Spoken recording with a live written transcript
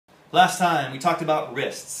Last time we talked about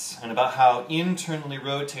wrists and about how internally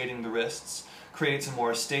rotating the wrists creates a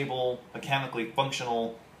more stable, mechanically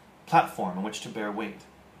functional platform on which to bear weight.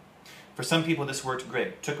 For some people this worked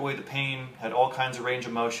great, took away the pain, had all kinds of range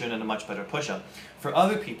of motion and a much better push-up. For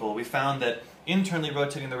other people we found that internally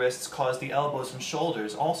rotating the wrists caused the elbows and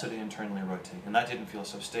shoulders also to internally rotate, and that didn't feel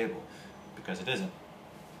so stable, because it isn't.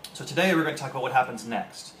 So today we're going to talk about what happens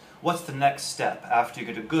next. What's the next step after you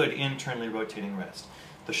get a good internally rotating wrist?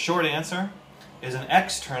 The short answer is an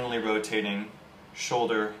externally rotating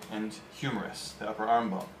shoulder and humerus, the upper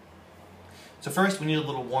arm bone. So first we need a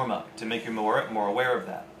little warm-up to make you more aware of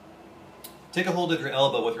that. Take a hold of your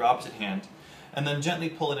elbow with your opposite hand and then gently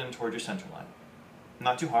pull it in toward your center line.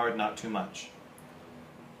 Not too hard, not too much.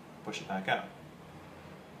 Push it back out.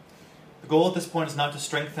 The goal at this point is not to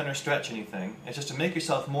strengthen or stretch anything, it's just to make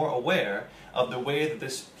yourself more aware of the way that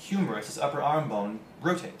this humerus, this upper arm bone,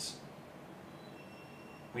 rotates.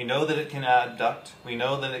 We know that it can adduct, we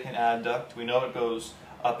know that it can adduct, we know it goes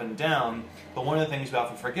up and down, but one of the things we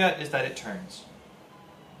often forget is that it turns.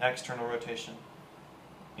 External rotation,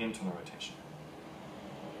 internal rotation.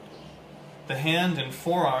 The hand and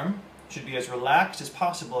forearm should be as relaxed as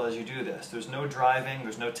possible as you do this. There's no driving,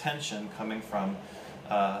 there's no tension coming from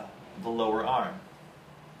the lower arm.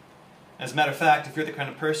 As a matter of fact, if you're the kind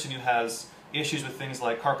of person who has issues with things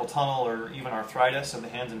like carpal tunnel or even arthritis of the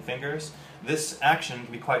hands and fingers, this action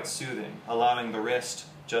can be quite soothing, allowing the wrist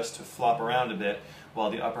just to flop around a bit while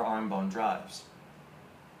the upper arm bone drives.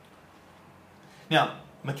 Now,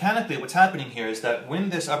 mechanically what's happening here is that when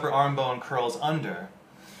this upper arm bone curls under,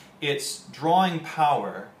 it's drawing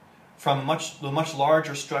power from the much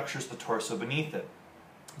larger structures of the torso beneath it.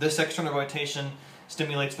 This external rotation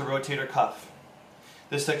stimulates the rotator cuff.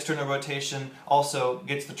 This external rotation also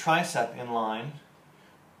gets the tricep in line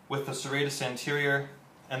with the serratus anterior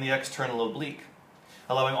and the external oblique,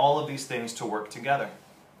 allowing all of these things to work together.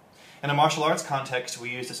 In a martial arts context, we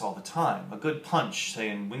use this all the time. A good punch, say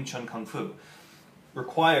in Wing Chun Kung Fu,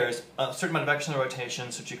 requires a certain amount of external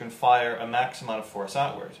rotation so that you can fire a max amount of force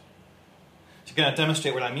outward. To kind of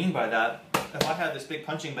demonstrate what I mean by that, if I have this big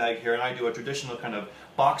punching bag here and I do a traditional kind of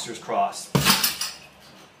boxer's cross,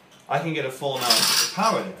 I can get a full amount of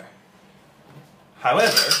power there.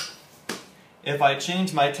 However, if I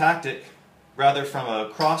change my tactic rather from a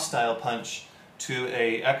cross-style punch to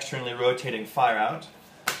a externally rotating fire out,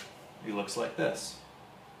 it looks like this.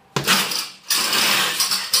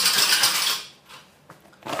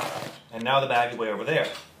 And now the bag is way over there.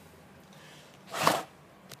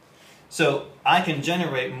 So I can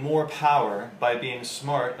generate more power by being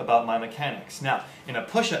smart about my mechanics. Now, in a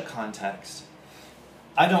push-up context,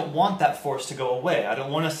 I don't want that force to go away. I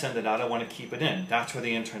don't want to send it out, I want to keep it in. That's where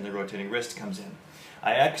the internally rotating wrist comes in.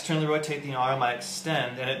 I externally rotate the arm, I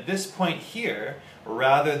extend, and at this point here,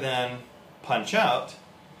 rather than punch out,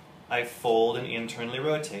 I fold and internally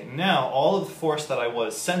rotate. Now, all of the force that I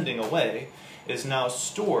was sending away is now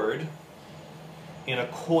stored in a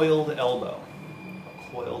coiled elbow.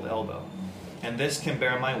 A coiled elbow. And this can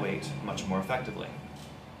bear my weight much more effectively.